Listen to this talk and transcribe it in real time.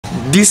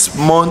This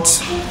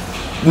month,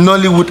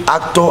 Nollywood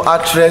actor,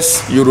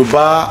 actress,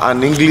 Yoruba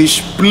and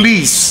English,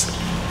 please.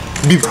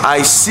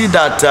 I see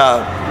that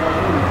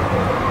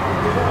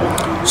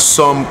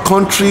some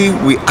country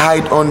we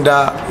hide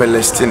under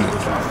Palestine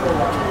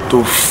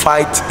to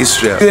fight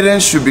Israel.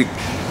 Parents should be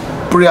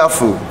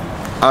prayerful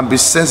and be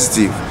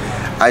sensitive.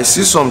 I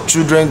see some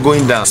children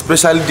going down,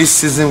 especially this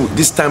season.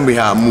 This time we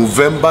have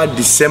November,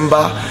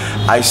 December.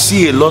 I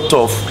see a lot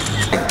of,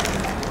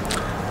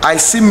 I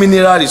see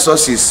mineral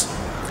resources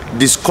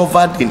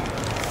discovered in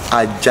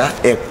Aja,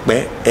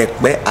 Ekpe,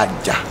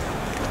 Aja.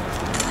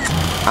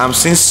 I'm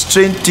seeing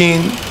strange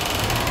thing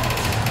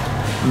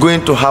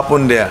going to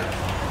happen there.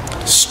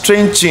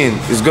 Strange thing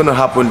is going to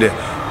happen there.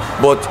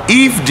 But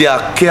if they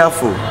are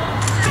careful,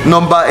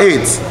 number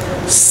 8,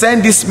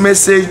 send this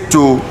message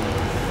to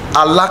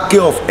Alake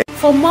of.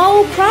 For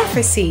more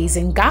prophecies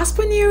and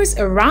gospel news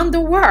around the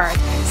world,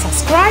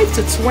 subscribe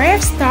to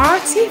 12 Star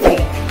TV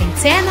and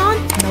turn on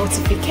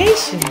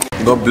notifications.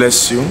 God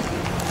bless you.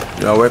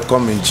 You are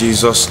welcome in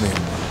Jesus' name.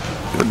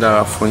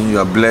 You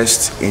are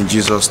blessed in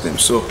Jesus' name.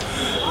 So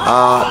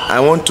I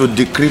want to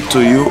decree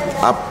to you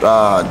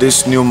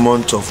this new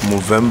month of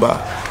November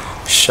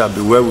shall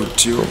be well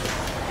with you.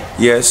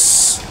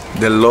 Yes,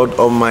 the Lord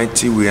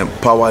Almighty will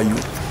empower you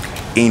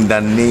in the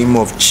name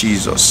of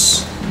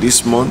Jesus.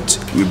 This month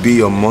will be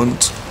your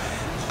month,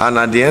 and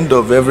at the end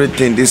of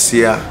everything this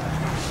year,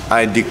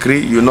 I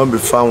decree you will not be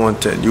found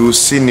wanted. You will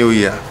see new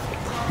year.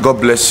 God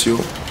bless you.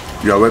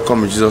 You are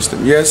welcome in Jesus'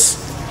 name. Yes,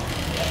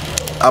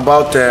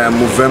 about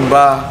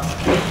November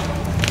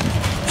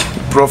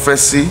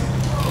prophecy.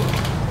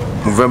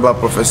 November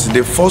prophecy.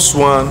 The first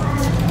one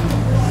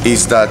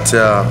is that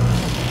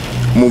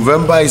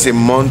November is a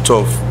month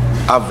of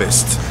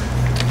harvest.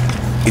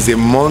 It's a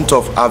month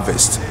of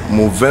harvest.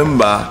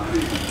 November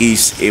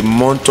is a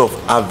month of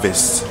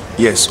harvest.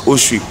 Yes,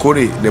 Oshwi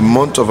Kore, the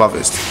month of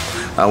harvest.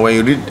 And when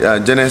you read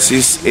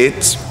Genesis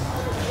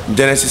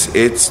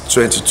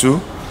 8:22,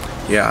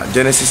 yeah,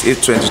 Genesis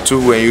 8:22.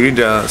 When you read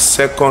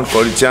 2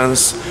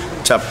 Corinthians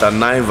chapter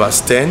 9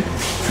 verse 10,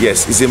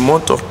 yes, it's a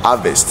month of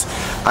harvest.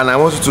 And I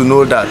want you to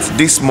know that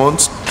this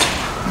month,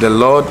 the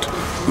Lord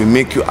will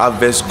make you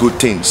harvest good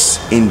things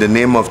in the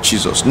name of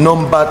Jesus.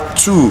 Number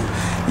 2,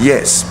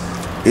 yes,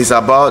 is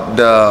about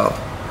the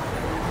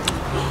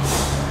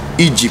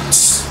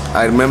Egypt.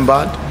 I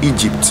remembered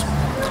Egypt.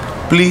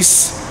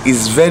 Please,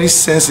 it's very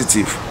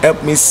sensitive.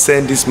 Help me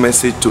send this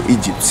message to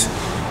Egypt.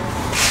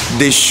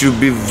 They should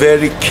be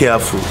very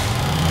careful.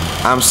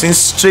 I'm seeing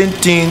strange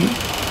thing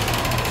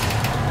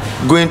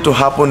going to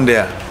happen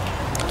there.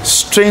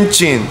 Strange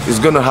thing is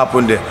going to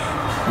happen there.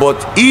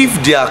 But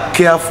if they are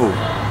careful,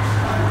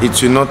 it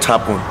will not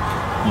happen.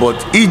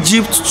 But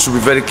Egypt should be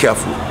very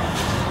careful.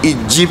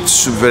 Egypt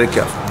should be very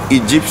careful.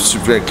 Egypt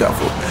should be very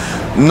careful.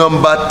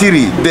 Number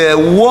 3, the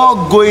war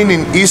going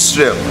in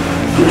Israel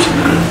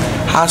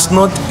has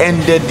not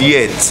ended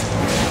yet.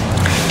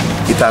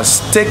 It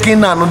has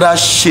taken another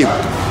shape.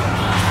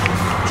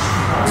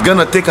 It's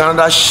gonna take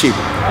another shape,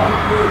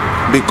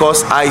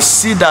 because I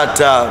see that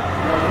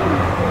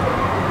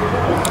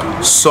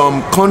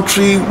some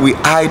country we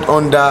hide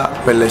under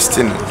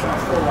Palestine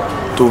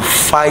to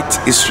fight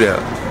Israel.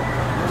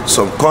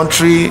 Some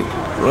country,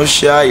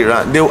 Russia,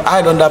 Iran, they will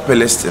hide under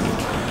Palestine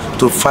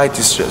to fight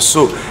Israel.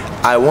 So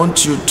I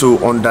want you to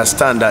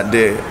understand that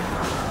the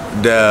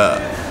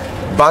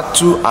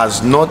battle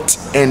has not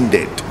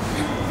ended.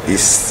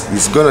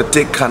 It's going to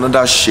take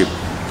another shape.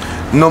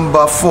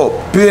 Number 4,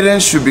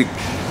 parents should be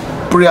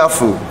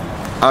prayerful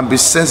and be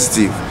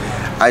sensitive.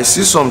 I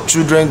see some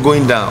children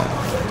going down.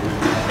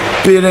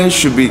 Parents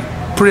should be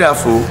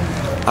prayerful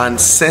and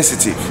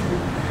sensitive.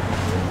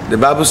 The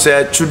Bible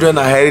said children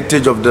are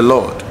heritage of the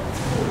Lord.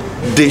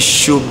 They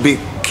should be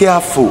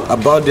careful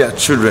about their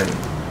children.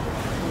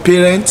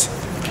 Parents,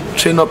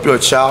 train up your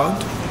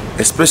child,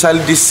 especially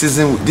this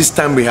season. This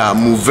time we have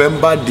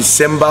November,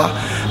 December.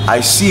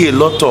 I see a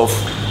lot of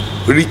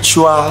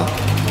ritual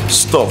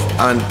stuff,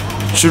 and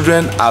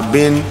children are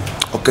being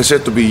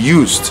orchestrated to be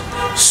used.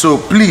 So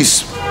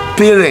please,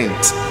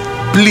 parents,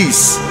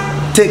 please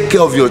take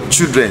care of your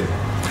children.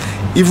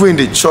 Even in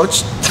the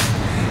church,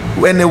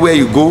 anywhere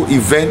you go,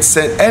 events,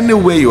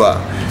 anywhere you are,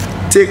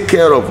 take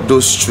care of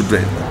those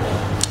children,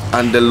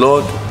 and the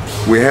Lord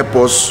will help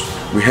us.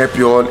 We help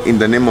you all in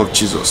the name of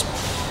Jesus.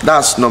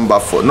 That's number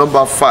 4.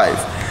 Number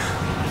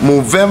 5,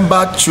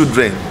 November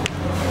children.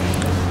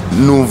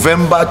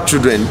 November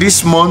children.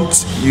 This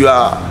month you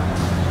are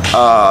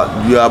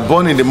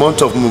born in the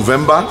month of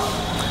November.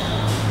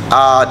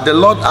 The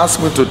Lord asked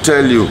me to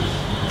tell you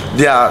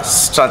there are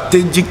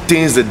strategic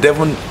things the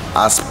devil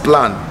has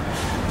planned.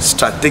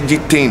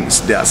 Strategic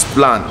things they have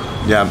planned.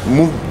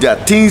 There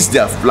are things they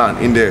have planned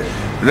in the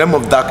realm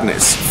of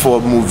darkness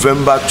for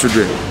November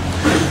children.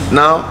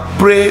 Now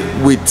pray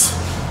with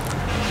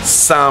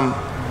Psalm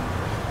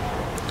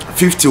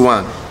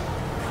 51.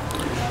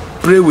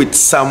 Pray with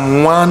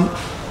Psalm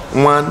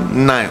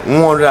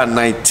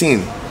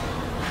 119.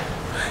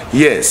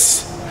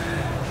 Yes.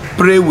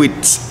 Pray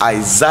with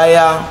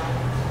Isaiah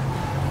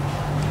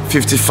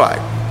 55.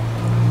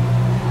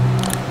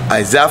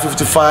 Isaiah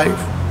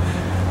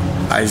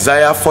 55,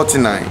 Isaiah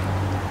 49.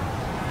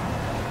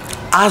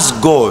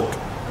 Ask God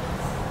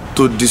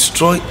to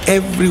destroy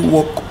every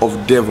work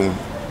of devil,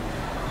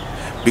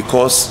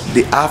 because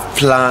they have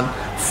planned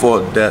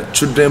for the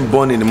children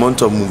born in the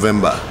month of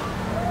November,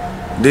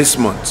 this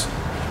month.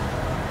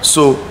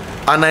 So,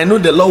 and I know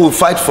the Lord will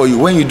fight for you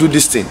when you do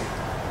this thing.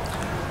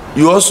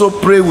 You also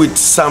pray with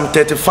Psalm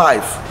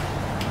 35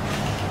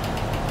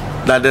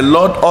 that the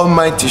Lord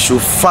Almighty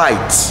should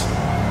fight,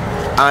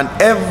 and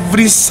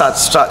every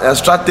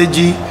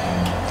strategy,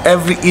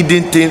 every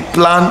hidden thing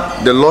plan,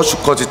 the Lord should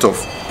cut it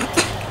off.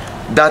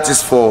 That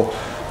is for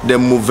the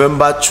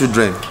November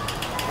children.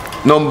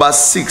 Number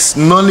 6,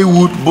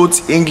 Nollywood,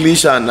 both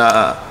English and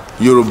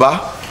Yoruba.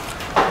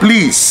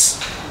 Please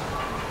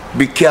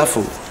be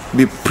careful,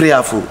 be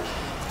prayerful.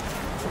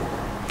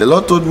 The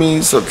Lord told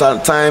me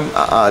sometime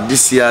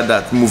this year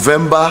that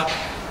November,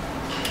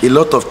 a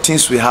lot of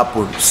things will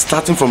happen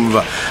starting from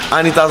November,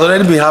 and it has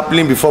already been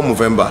happening before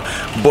November,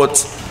 but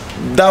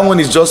that one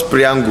is just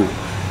preamble.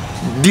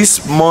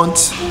 This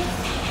month,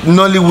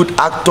 Nollywood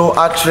actor,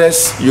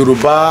 actress,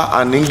 Yoruba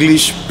and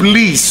English,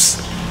 please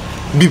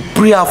be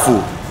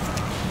prayerful.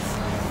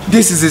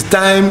 This is the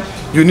time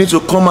you need to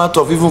come out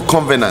of evil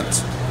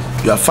covenant.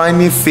 You are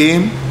finding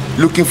fame,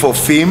 looking for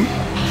fame,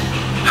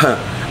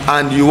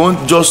 and you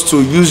want just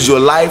to use your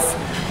life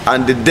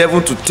and the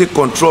devil to take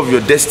control of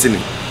your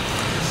destiny.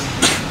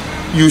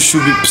 You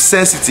should be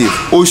sensitive.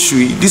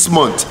 Oshui, this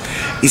month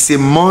is a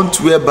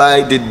month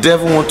whereby the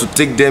devil want to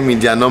take them in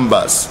their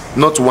numbers.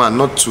 Not 1,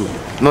 not 2,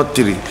 not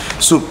 3.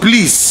 So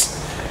please,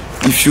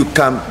 if you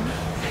can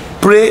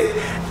pray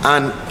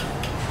and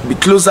be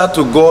closer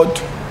to God,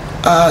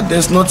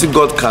 there's nothing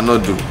God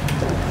cannot do.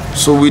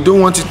 So we don't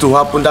want it to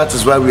happen. That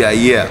is why we are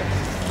here.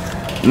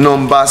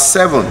 Number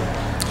 7,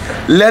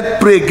 let's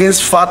pray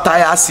against fatal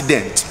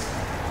accident.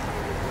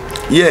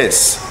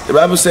 Yes, the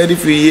Bible said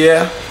if you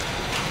hear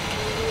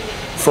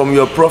from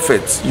your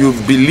prophet, you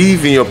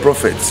believe in your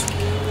prophet,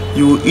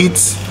 you eat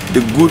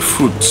the good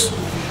fruit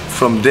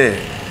from there.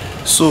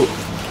 So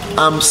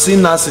I'm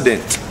seeing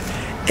accident,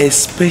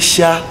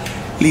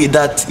 especially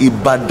that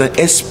Ibadan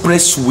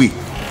expressway.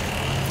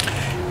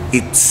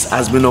 It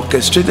has been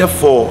orchestrated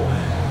for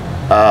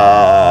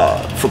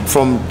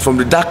from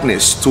the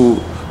darkness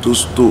to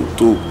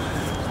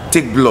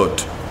take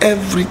blood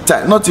every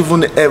time, not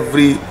even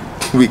every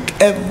week,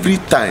 every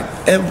time,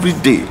 every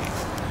day.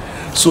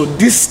 So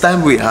this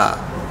time we are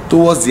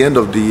towards the end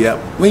of the year,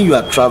 when you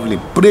are traveling,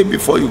 pray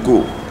before you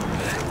go.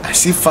 I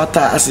see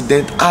fatal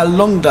accident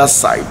along that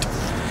side,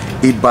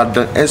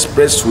 Ibadan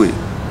expressway.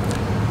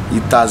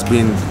 It has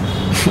been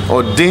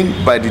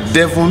ordained by the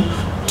devil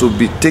to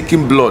be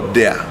taking blood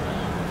there,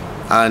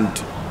 and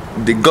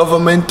the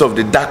government of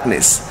the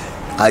darkness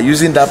are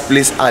using that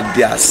place as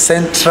their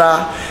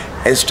central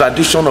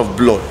extradition of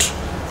blood.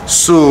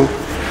 So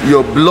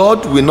your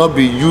blood will not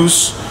be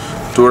used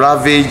to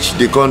ravage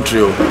the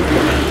country,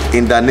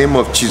 in the name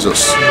of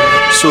Jesus.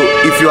 So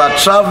if you are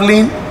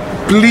traveling,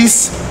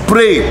 please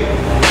pray.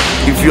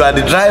 If you are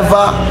the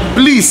driver,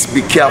 please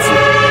be careful.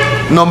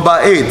 Number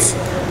 8,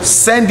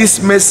 send this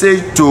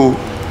message to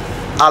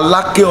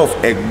Alake of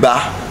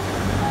Egba.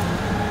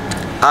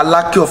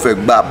 Alake of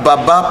Egba.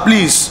 Baba,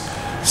 please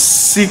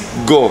seek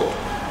God.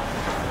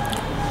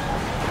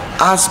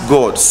 Ask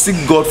God,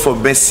 seek God for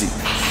mercy.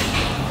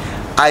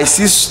 I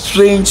see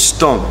strange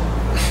storm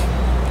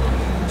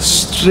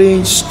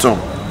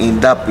in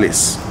that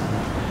place.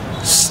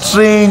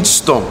 Strange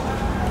storm.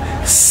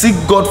 Seek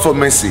God for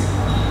mercy.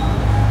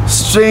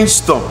 Strange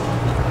storm.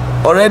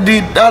 Already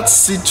that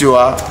seat you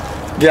are,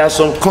 there are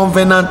some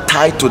covenant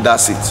tied to that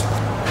seat.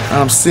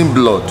 I'm seeing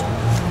blood.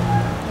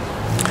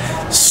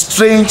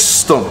 Strange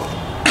storm.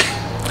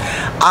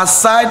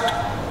 Aside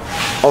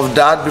of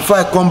that, before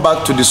I come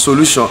back to the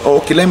solution,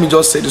 okay, let me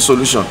just say the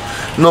solution.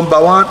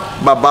 Number 1,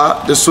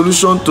 Baba, the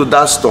solution to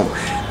that storm: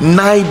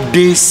 9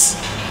 days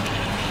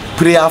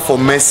prayer for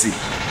mercy.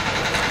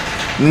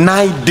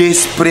 9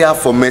 days prayer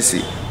for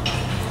mercy.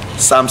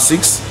 Psalm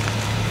 6,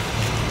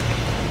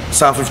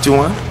 Psalm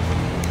 51.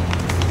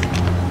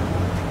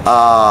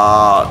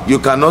 You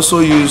can also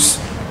use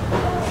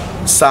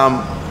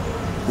Psalm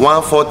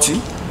 140,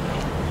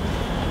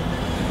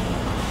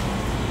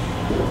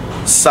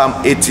 Psalm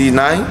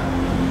 89,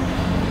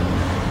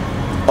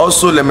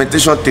 also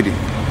Lamentation 3.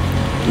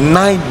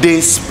 9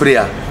 days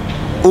prayer,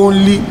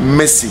 only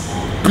mercy,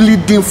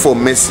 pleading for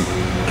mercy.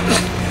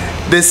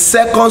 The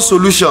second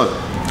solution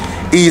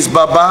is,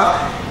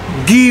 Baba,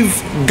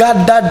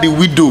 gather the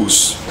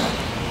widows,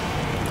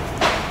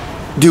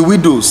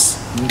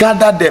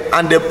 gather them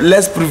and the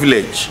less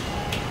privileged.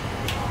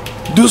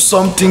 Do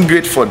something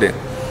great for them.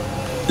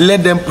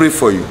 Let them pray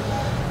for you.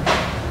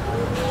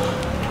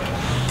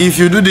 If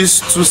you do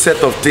these 2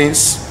 set of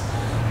things,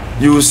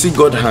 you will see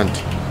God's hand.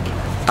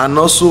 And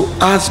also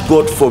ask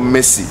God for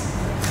mercy.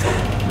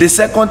 The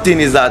second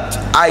thing is that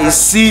I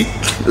see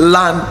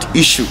land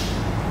issue.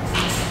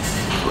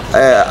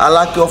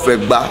 Alake of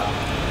Egba,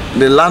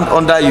 the land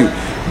under you,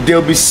 there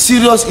will be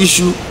serious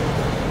issue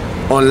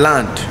on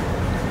land.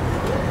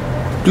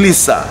 Please,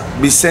 sir,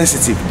 be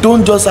sensitive.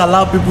 Don't just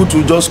allow people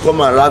to just come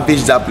and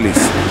ravage that place.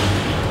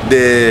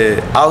 The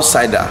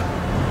outsider,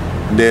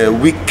 the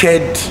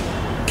wicked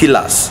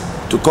killers,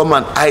 to come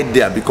and hide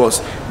there,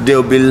 because there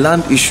will be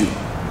land issue.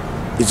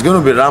 It's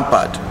going to be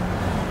rampant.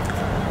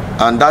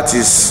 And that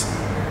is,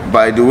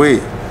 by the way,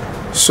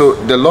 so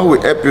the Lord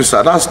will help you,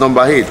 sir. That's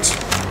number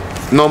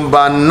 8.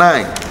 Number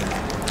 9,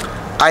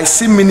 I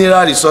see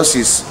mineral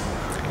resources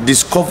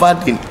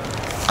discovered in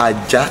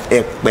Aja,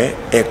 Ekpe,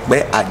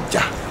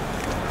 Aja.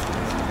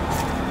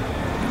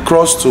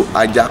 Cross to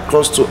Aja,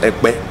 cross to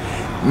Ekpe,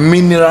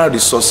 mineral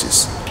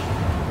resources.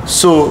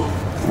 So,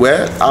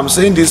 well, I'm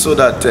saying this so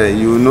that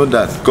you know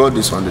that God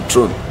is on the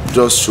throne.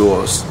 Just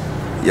show us.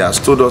 He has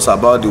told us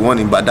about the one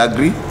in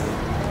Badagry,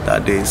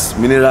 that there is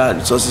mineral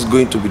resources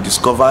going to be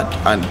discovered,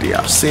 and they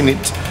have seen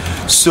it.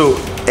 So,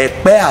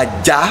 Ekpe,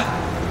 Aja,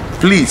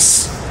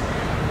 please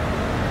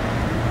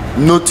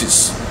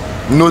notice,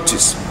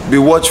 be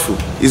watchful.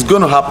 It's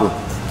going to happen.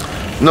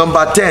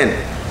 Number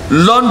 10,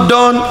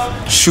 London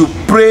should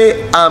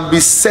pray and be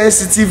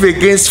sensitive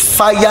against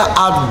fire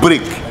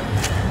outbreak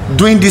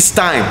during this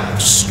time,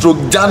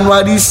 stroke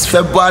January,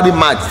 February,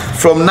 March.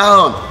 From now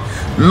on,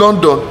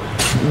 London,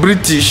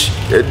 British,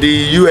 the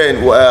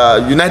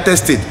UN, United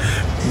States,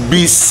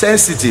 be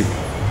sensitive,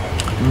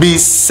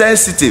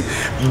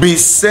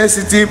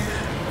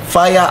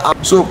 fire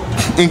out. So,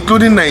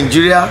 including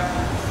Nigeria,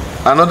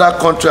 another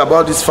country,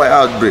 about this fire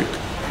outbreak.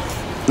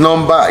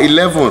 Number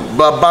 11,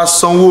 Baba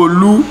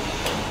Sanwo-Olu.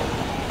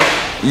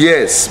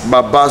 Yes,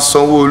 Baba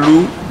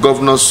Sanwo-Olu,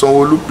 Governor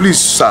Sanwo-Olu, please,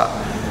 sir,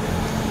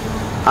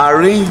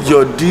 arrange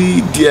your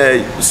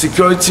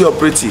security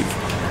operative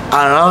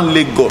around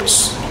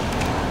Lagos.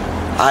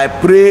 I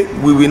pray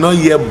we will not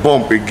hear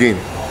bomb again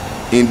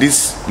in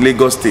this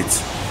Lagos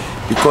state,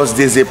 because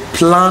there's a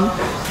plan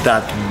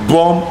that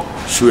bomb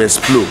should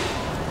explode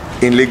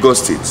in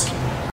Lagos state.